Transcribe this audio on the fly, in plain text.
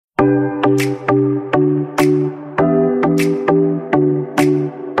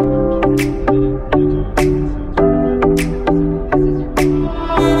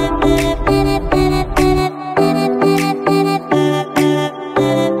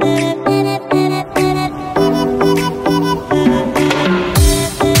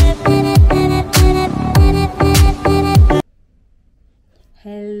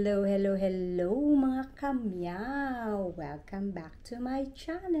welcome back to my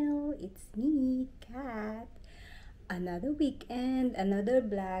channel. It's me, Kat. Another weekend, another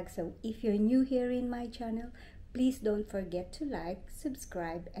vlog. So if you're new here in my channel, please don't forget to like,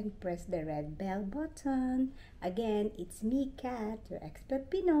 subscribe, and press the red bell button. Again, it's me, Kat, your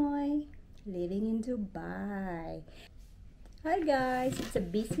expat Pinoy, living in Dubai. Hi guys, it's a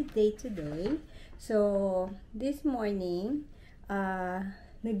busy day today. So this morning,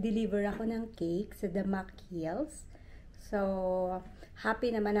 nag-deliver ako ng cake sa Damac Hills. So,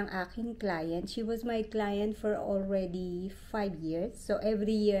 happy naman ang aking client. She was my client for already 5 years. So,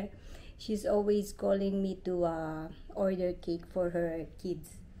 every year, she's always calling me to order cake for her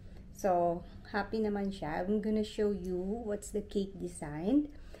kids. So, happy naman siya. I'm gonna show you what's the cake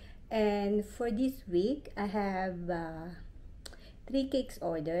designed. And for this week, I have 3 cakes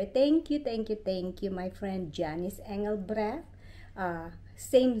ordered. Thank you, my friend Janice Engelbrecht.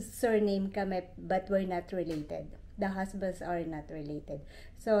 Same surname kami, but we're not related. The husbands are not related.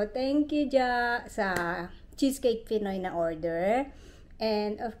 So, thank you Ja sa Cheesecake Pinoy na order.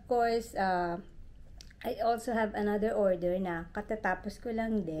 And of course, I also have another order na katatapos ko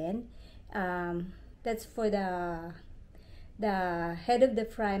lang din. That's for the head of the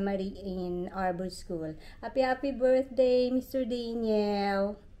primary in Arbor School. Happy birthday, Mr.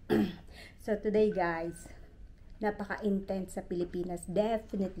 Daniel! So, today guys, napaka-intense sa Pilipinas.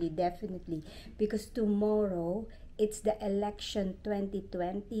 Definitely. Because tomorrow, it's the election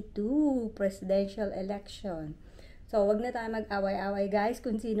 2022, presidential election. So, wag na tayo mag-away-away guys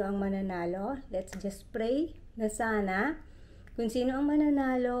kung sino ang mananalo. Let's just pray na sana kung sino ang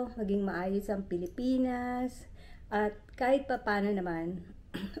mananalo, maging maayos ang Pilipinas. At kahit paano naman,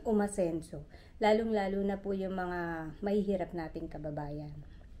 umasenso. Lalong-lalo na po yung mga mahihirap nating kababayan.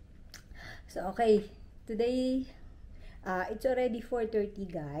 So, okay. Today, it's already 4:30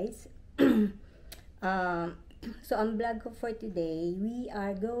 guys. So, ang vlog ko for today, we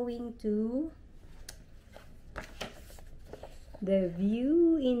are going to the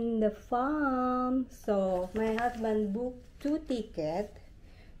view in the farm. So, my husband booked 2 tickets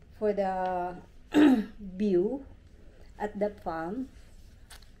for the view at the farm.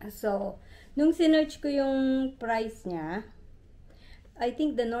 So, nung sinearch ko yung price niya, I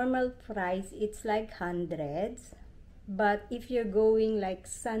think the normal price, it's like hundreds. But if you're going like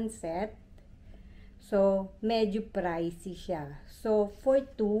sunset, so medyo pricey siya. So for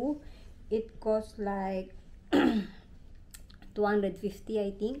 2, it costs like 250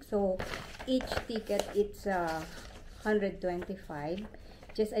 I think. So each ticket, it's 125.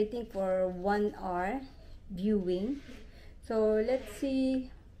 Just I think for 1 hour viewing. So let's see.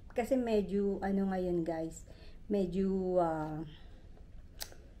 Kasi medyo ano ngayon guys, medyo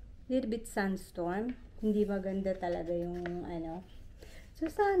little bit sunstorm. Hindi maganda talaga yung ano.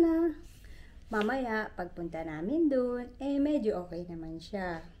 So, sana mamaya, pagpunta namin dun, medyo okay naman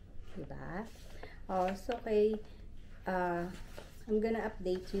siya. Diba? So, okay. I'm gonna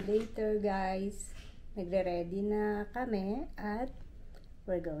update you later, guys. Nagre-ready na kami at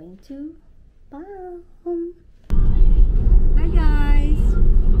we're going to farm. Hi, guys!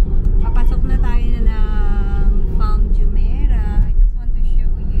 Papasok na tayo na ng Farm Jumeirah. I just want to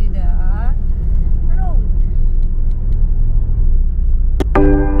show you the road.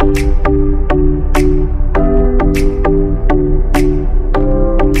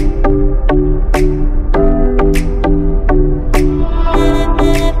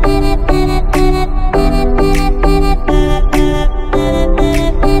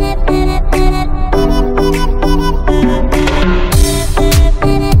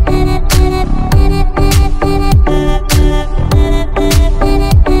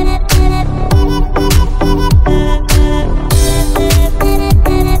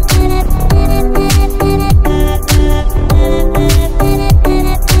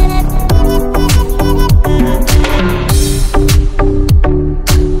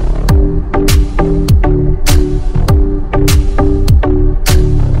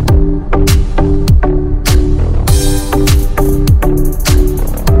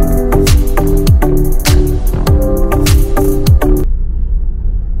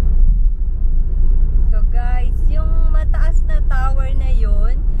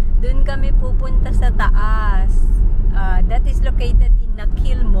 That is located in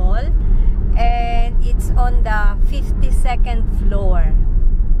Nakil Mall and it's on the 52nd floor.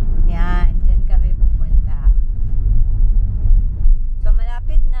 Yan, dyan kami pupunta. So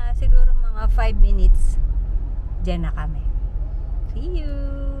malapit na, siguro mga 5 minutes dyan na kami. See you!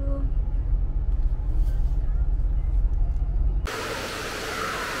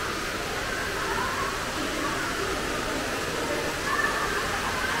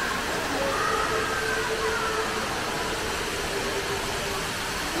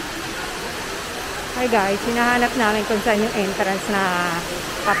 Hi guys, hinahanap namin kung saan yung entrance na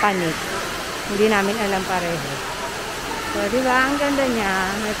papanik. Hindi namin alam pareho. So, di ba? Ang ganda niya.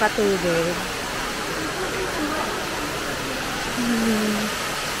 May patubig.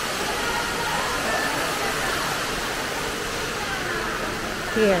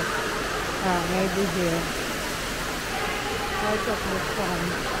 Here. Maybe here. Out of the sun.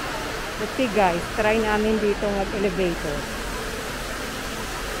 Let's see guys. Try namin dito mag-elevator.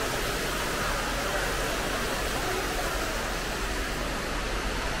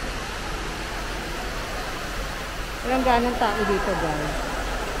 Walang ganang tao dito guys.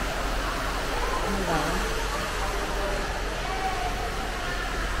 Ano ba?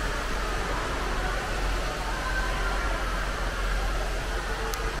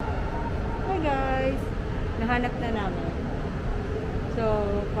 Hi guys! Nahanap na namin. So,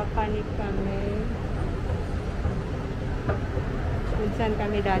 papanik kami. Kung saan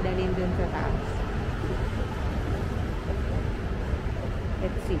kami dadalhin dun sa taas.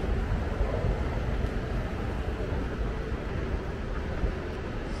 Let's see.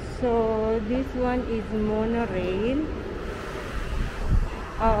 So, this one is monorail.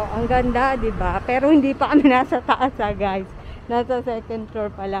 Oh, ang ganda, 'di ba? Pero hindi pa kami nasa taas, guys. Nasa second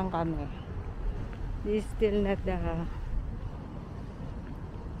floor pa lang kami. This is still not the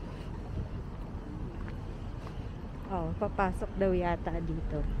Oh, papasok daw yata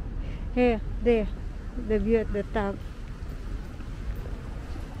dito. Here, there. The view at the top.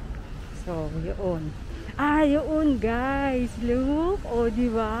 So, yun. Yun guys. Look. O,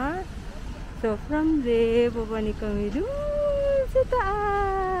 diba? So, from there, papanik kami doon sa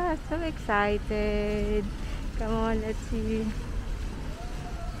taas. So excited. Come on, let's see.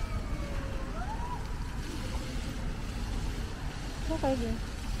 Okay din.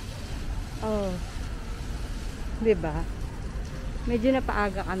 Oh. Diba? Medyo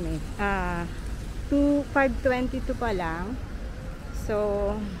napaaga kami. 5:22 pa lang.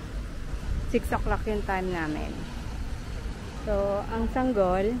 So, 6 o'clock yung time namin. So, ang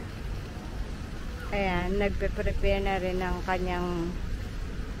sanggol, ayan, nagpe-prepare na rin ng kanyang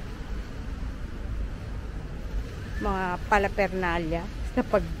mga palapernalya sa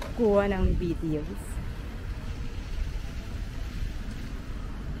pagkuha ng videos.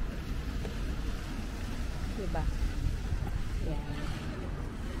 Diba? Ayan.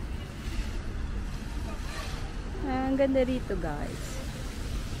 Ang ganda rito guys.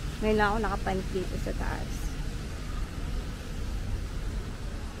 Ngayon lang ako nakapanik dito sa taas.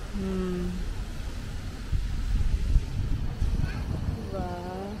 Diba?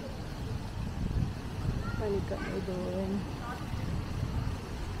 Panik kami doon.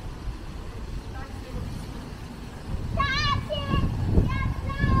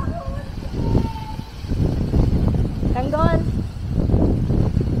 Tanggol!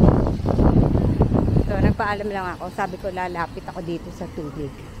 So, nagpaalam lang ako. Sabi ko, lalapit ako dito sa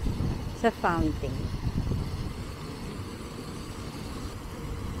tubig. Sa fountain.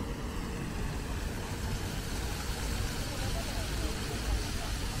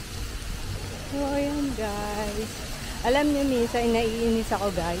 So, ayan guys. Alam niyo, minsan naiinis ako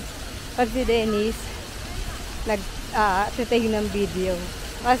guys. Pag si Dennis nag-take ng video.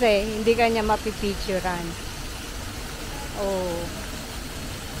 Kasi, hindi kanya mapipicturean. Oh.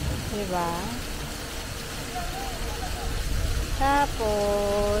 Diba?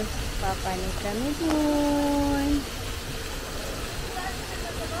 Tapos, papanik kami dun.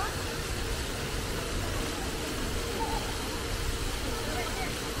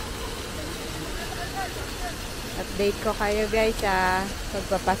 Update ko kayo guys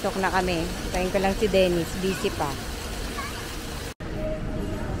pagpapasok na kami. Tayin ko lang si Dennis, busy pa.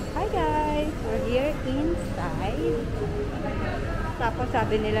 Hi guys, we're here inside. Tapos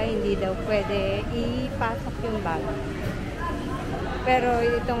sabi nila hindi daw pwede ipasok yung bag. Pero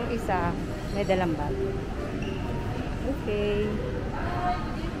itong isa may dalang bag. Okay.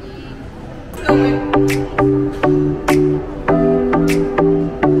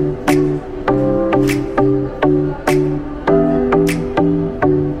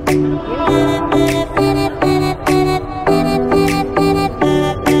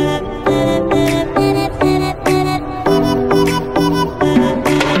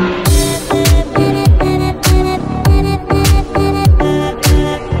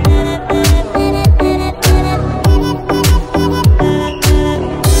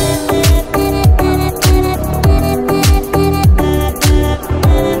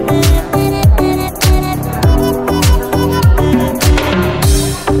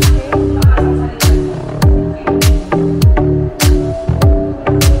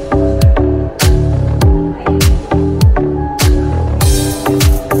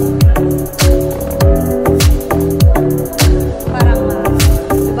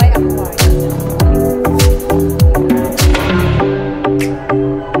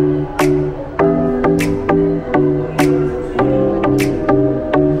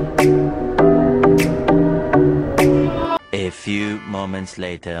 moments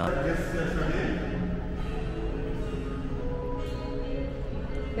later.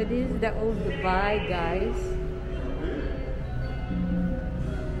 So this is the old Dubai, guys.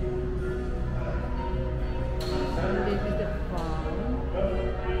 And this is the farm.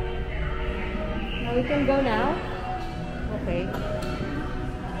 Now we can go now? Okay.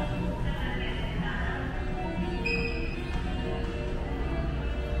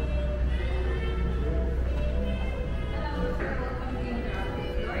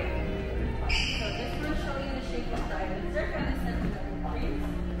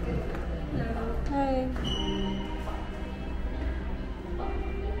 Hi.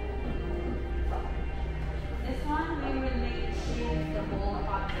 This one we will make shape the whole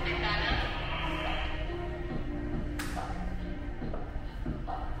pot.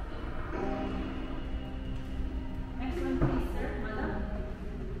 Next one please, sir, madam.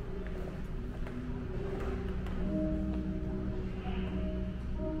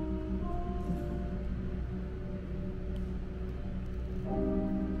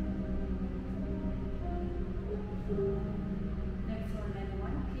 Next one and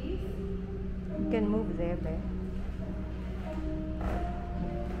one, please. You can move there, babe.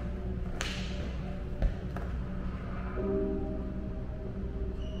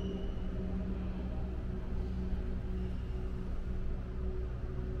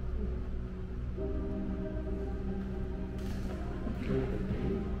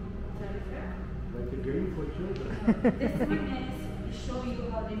 Like a game for children. This one is to show you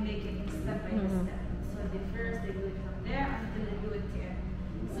how they make it step by step. So they first they do it from there until they do it here.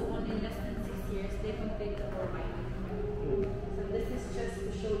 So only less than 6 years they complete the whole line. So this is just to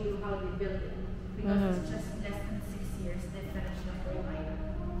show you how they build it. Because it's just less than 6 years they finish the whole line.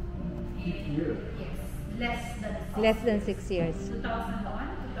 Year. Yes, less than 6 Less than years. 6 years. 2001,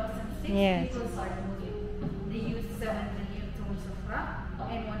 2006, Yes. people start moving. They use 7 million tons of rock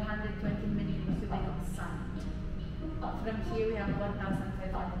and 120 million cubic of sand. From here we have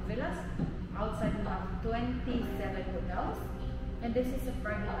 1,500 villas. Outside we have 27 hotels. And this is a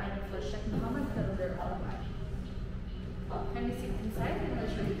private island for Sheikh Mohammed, the ruler of Dubai. Can we sit inside and I'll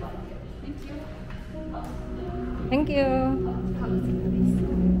show you the video. Thank you. Thank you. Come sit, please.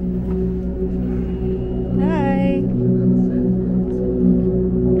 Hi.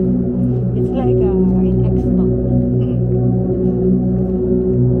 It's like an expo.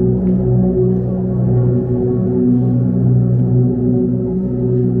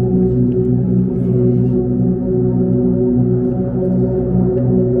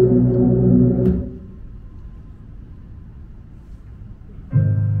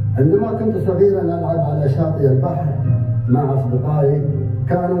 عندما كنت صغيرا ألعب على شاطئ البحر مع أصدقائي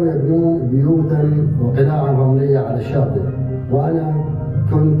كانوا يبنون بيوتا وقلاعا رملية على الشاطئ وأنا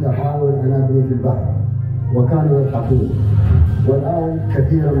كنت أحاول أن أبني في البحر وكانوا يضحكون والآن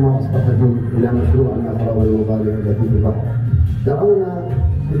كثيرا ما أصبحتهم إلى مشروع آخر والمبالغ التي في البحر. دعونا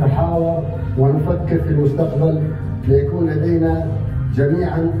نتحاور ونفكر في المستقبل ليكون لدينا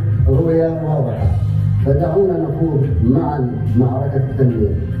جميعا رؤية واضحة. فدعونا نخوض معا معركة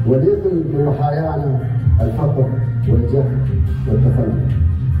التنمية وليكن من ضحايانا الفقر والجهل والتفلت.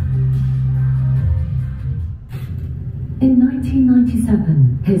 In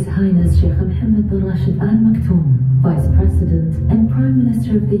 1997, His Highness Sheikh Mohammed bin Rashid Al Maktoum, Vice President and Prime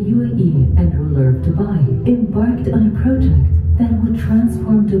Minister of the UAE and ruler of Dubai, embarked on a project that would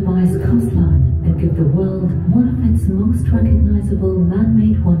transform Dubai's coastline and give the world one of its most recognizable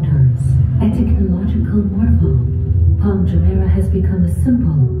man-made wonders. A technological marvel, Palm Jumeirah has become a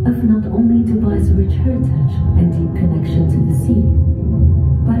symbol of not only Dubai's rich heritage and deep connection to the sea,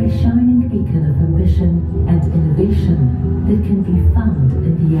 but a shining beacon of ambition and innovation that can be found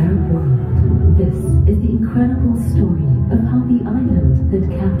in the Arab world. This is the incredible story of how the island that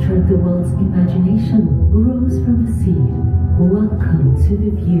captured the world's imagination rose from the sea. Welcome to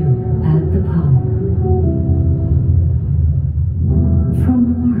the view at the Palm. From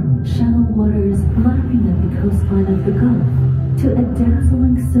warm, shallow waters lapping at the coastline of the Gulf to a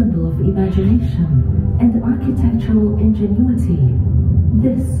dazzling symbol of imagination and architectural ingenuity,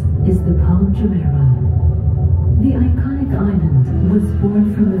 this is the Palm Jumeirah. The iconic island was born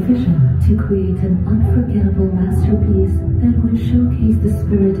from a vision to create an unforgettable masterpiece that would showcase the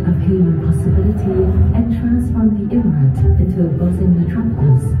spirit of human possibility and transform the emirate into a buzzing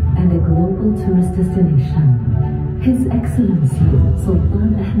metropolis and a global tourist destination. His Excellency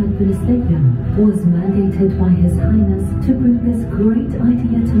Sultan Ahmed bin Slayem was mandated by His Highness to bring this great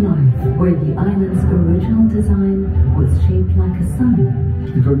idea to life, where the island's original design was shaped like a sun.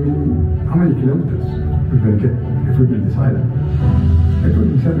 You told me how many kilometers we're going to get if we build this island. I told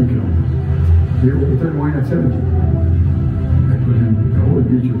him 7 kilometers. They told me why not 70? I told him, the whole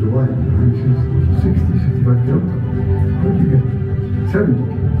beach of Dubai, and he says, 60, 65 kilometers. How do you get 70?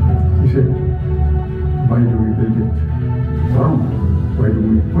 He said, why do we build it round? Why do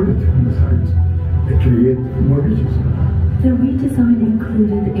we pull it from the sides and create more beaches? The redesign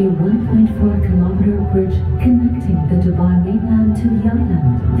included a 1.4-kilometer bridge connecting the Dubai mainland to the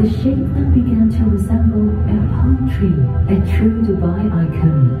island. The shape then began to resemble a palm tree, a true Dubai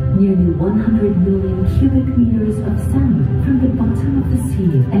icon. Nearly 100 million cubic meters of sand from the bottom of the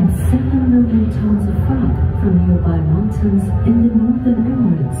sea and 7 million tons of rock from nearby mountains in the northern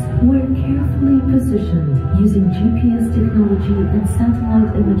Emirates were carefully positioned using GPS technology and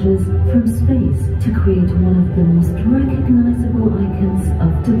satellite images from space to create one of the most recognizable icons of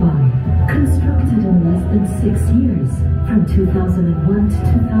Dubai. Constructed in less than 6 years, from 2001 to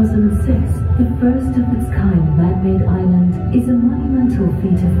 2006, the first of its kind man-made island is a monumental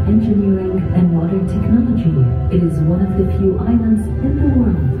feat of engineering and modern technology. It is one of the few islands in the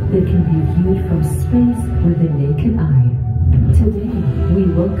world that can be viewed from space with the naked eye. Today, we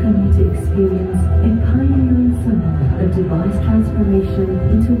welcome you to experience a pioneering symbol of Dubai's transformation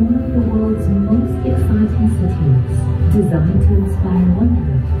into one of the world's most exciting cities. Designed to inspire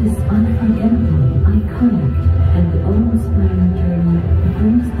wonder, this unforgettable, iconic, and awe-inspiring journey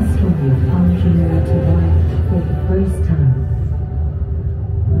brings the story of Al Jumeirah to life for the first time.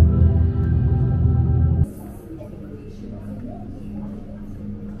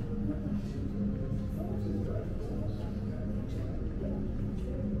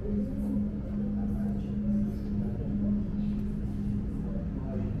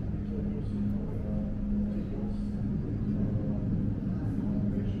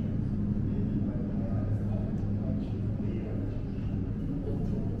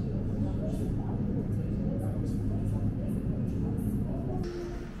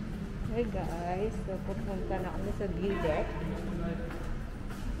 Hey guys, so pupunta na kami sa gilid.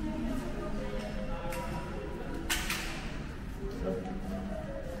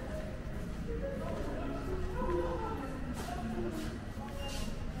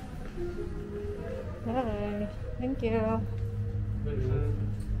 Hi, thank you.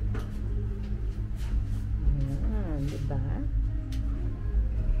 Diba?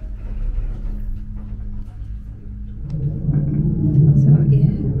 So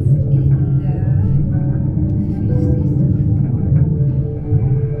it's in the 52nd floor.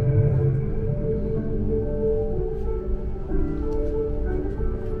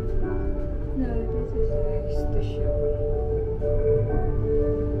 No, this is nice to show.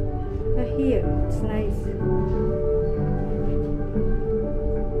 Here, it's nice.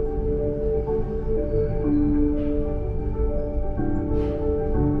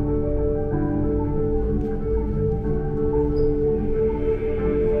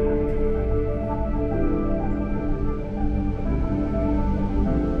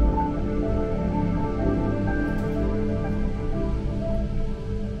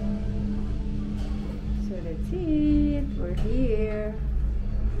 So that's it. We're here.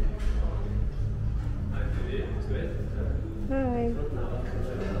 Hi.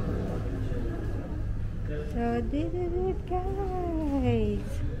 So this is it,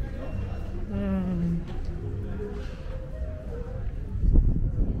 guys.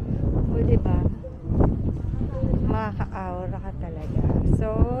 O, diba? Makaka-aura ka talaga. So,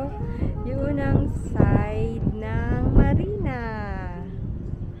 yung unang side ng marina.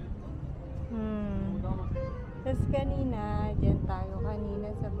 Tapos kanina, dyan tayo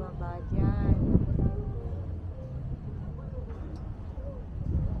kanina sa baba dyan.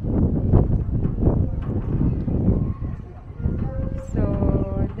 So,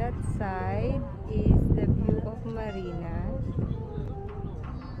 that side is the view of marina.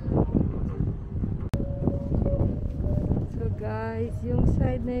 So guys, yung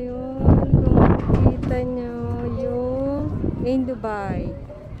side na yun, kung makikita nyo yung main Dubai.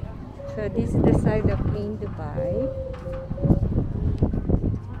 So this is the side of main Dubai.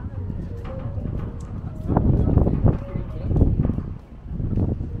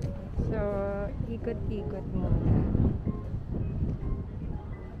 So, ikot-ikot muna.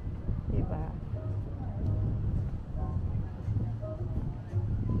 Diba?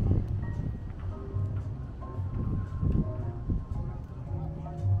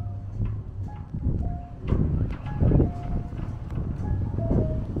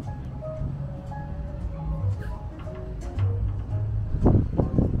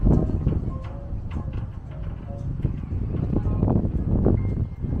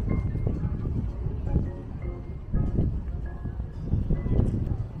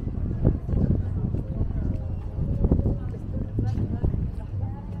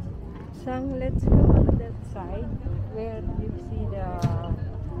 Sang, let's go on that side where you see the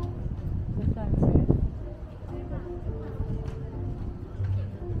sunset.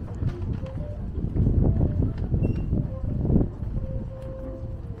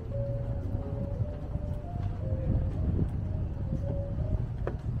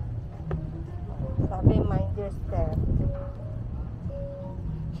 Sabi, mind your step.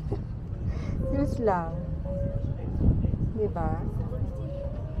 Serious lang. Diba?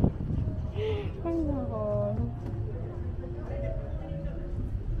 Ay, nako.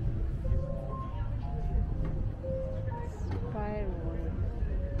 Spiral.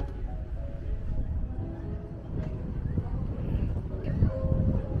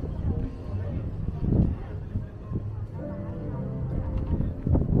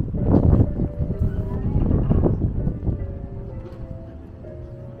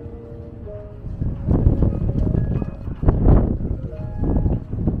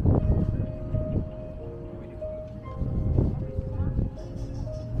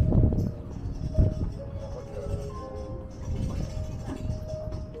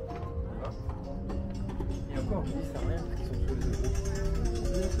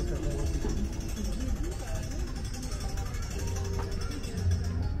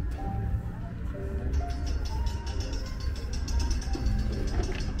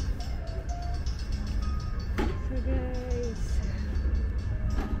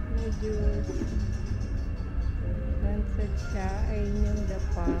 Sunset siya, ayun yung the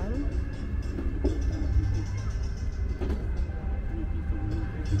palm.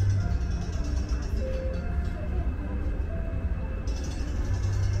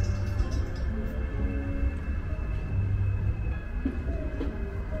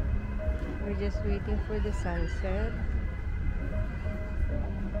 We're just waiting for the sunset.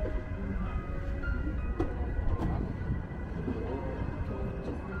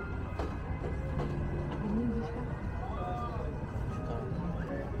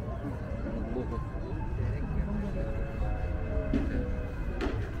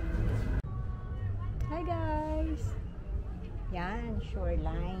 Hi guys! Yan,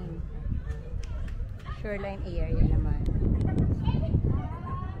 shoreline. Shoreline area naman.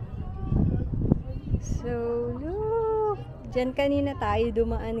 So, look! Diyan kanina tayo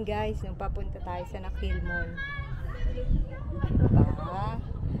dumaan guys nung papunta tayo sa Nakil Mall. Diba?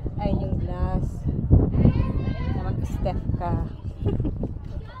 Ayun yung glass. Na mag-step ka.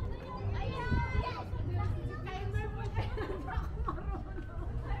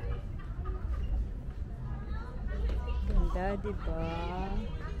 Ganda, diba?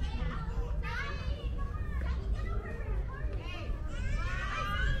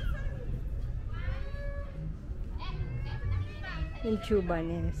 Yung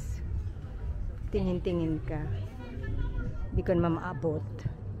tubanes. Tingin-tingin ka. Di ko naman maabot.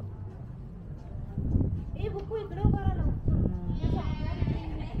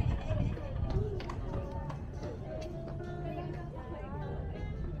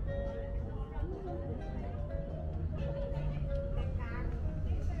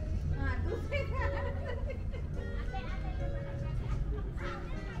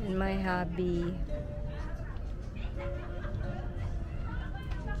 And my hobby.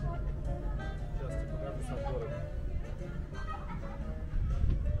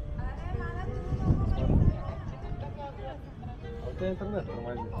 Интернет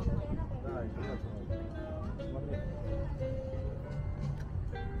нормальный. Да, интернет нормальный. Смотри.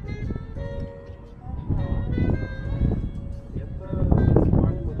 Это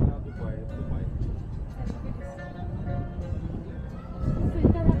свадьба на Дубае. Это Дубай.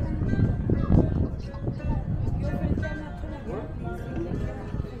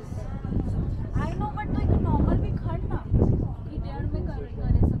 I know, but like a normal भी खड़ना इधर में करे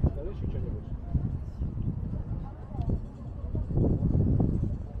सब. Короче, что-нибудь.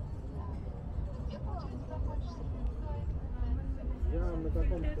 Я на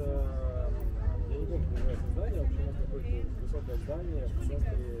каком-то, я не помню, как называется здание, в общем, это какое-то высокое здание в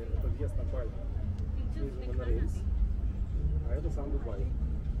центре, это въезд на Бали, снизу на рейс, а это сам Дубай.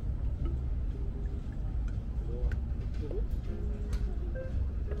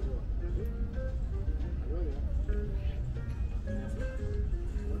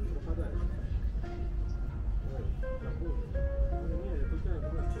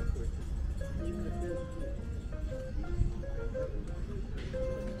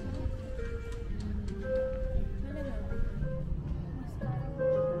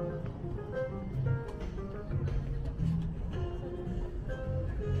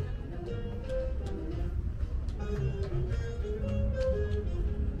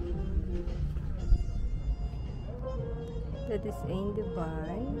 That is in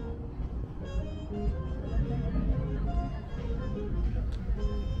Dubai.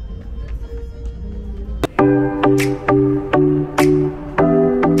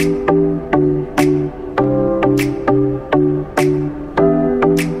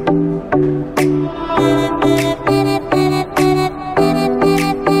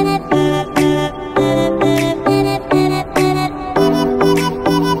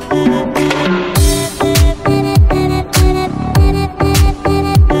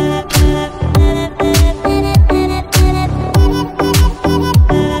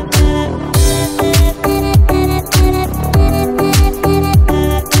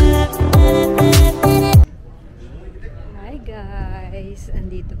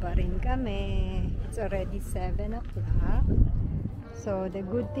 Andito pa rin kami. It's already 7 o'clock. So, the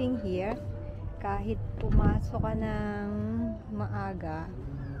good thing here, kahit pumasok ka ng maaga,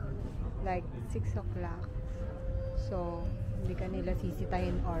 like 6 o'clock, so, hindi ka nila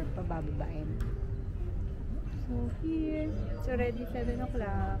sisitahin or pabababain. So, here, it's already 7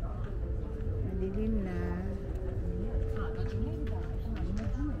 o'clock. Madilim na.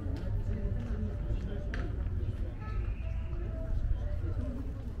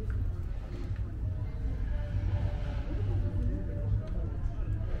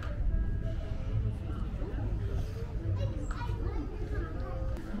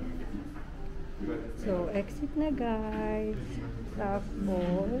 So, exit na guys.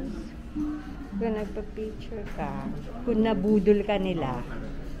 Tapos, kung nagpa-picture ka, kung nabudol ka nila,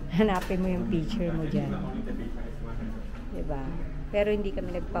 hanapin mo yung picture mo dyan. Diba? Pero hindi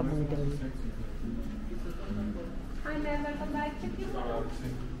kami nagpabudol. Hi ma'am, welcome back. Check your photo.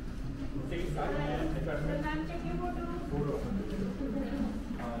 Ma'am, check your photo.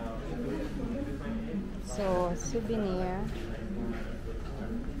 So, souvenir.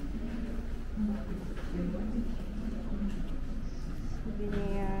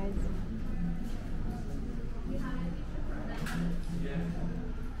 Souvenirs.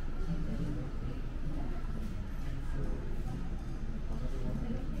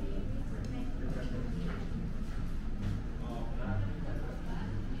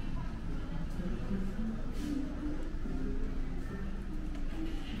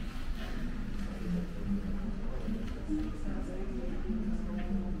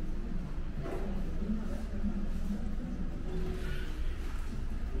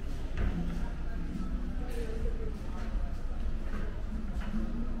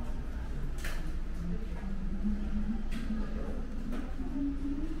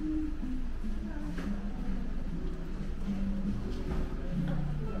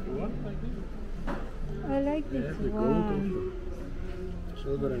 I like this one.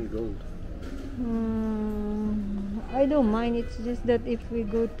 Silver and gold. I don't mind. It's just that if we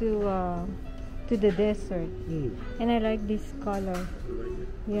go to the desert, and I like this color.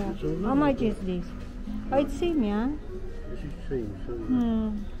 Yeah. How much is this? Oh, it's same, yeah. This is same. So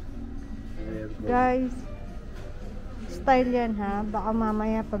Guys, style yan ha. Baka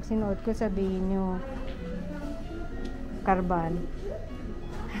mamaya pag sinuot ko sabihin nyo karban.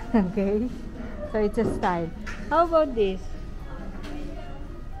 Okay? So it's a style. How about this?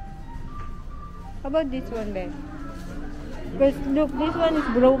 How about this one, Ben? Because look, this one is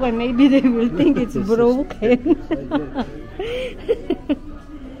broken. Maybe they will think it's broken.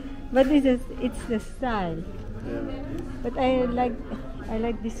 But it's the style. But I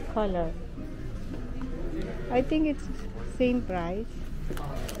like this color. I think it's same price.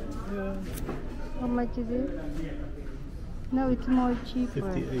 How much is it? No, it's more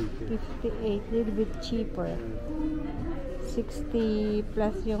cheaper. 58, little bit cheaper. 60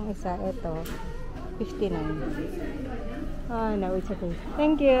 plus yung isa, ito 59. Oh no, it's okay.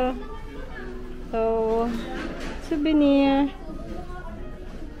 Thank you. So, souvenir.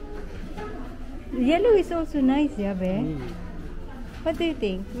 Yellow is also nice, yeah, be? What do you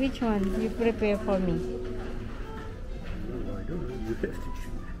think? Which one you prepare for me? I don't know. You have to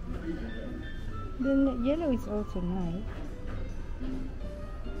choose. The yellow is also nice.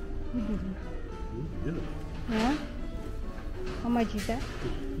 Yeah? How much is that?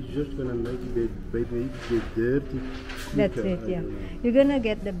 It's just gonna make the baby get dirty. That's it, yeah. You're gonna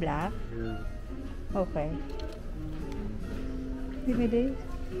get the black? Yeah. Okay. Give me this.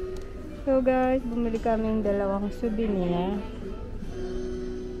 So guys, bumili kaming dalawang souvenir.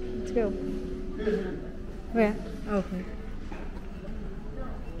 Let's go. Where? Okay.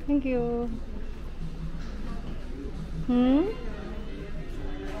 Thank you.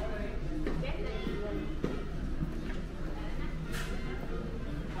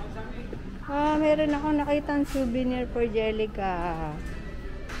 Meron ako nakitang souvenir for Jellica.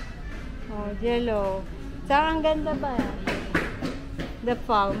 Oh, jello. Saan ang ganda ba? The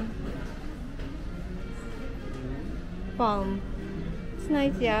farm. palm. It's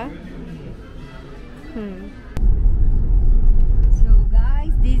nice, yeah? So guys,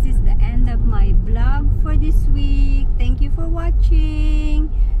 this is the end of my vlog for this week. Thank you for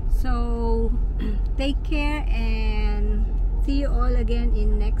watching. So take care and see you all again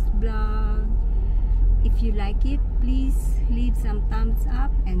in next vlog. If you like it, please leave some thumbs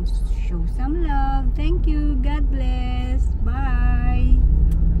up and show some love. Thank you. God bless. Bye.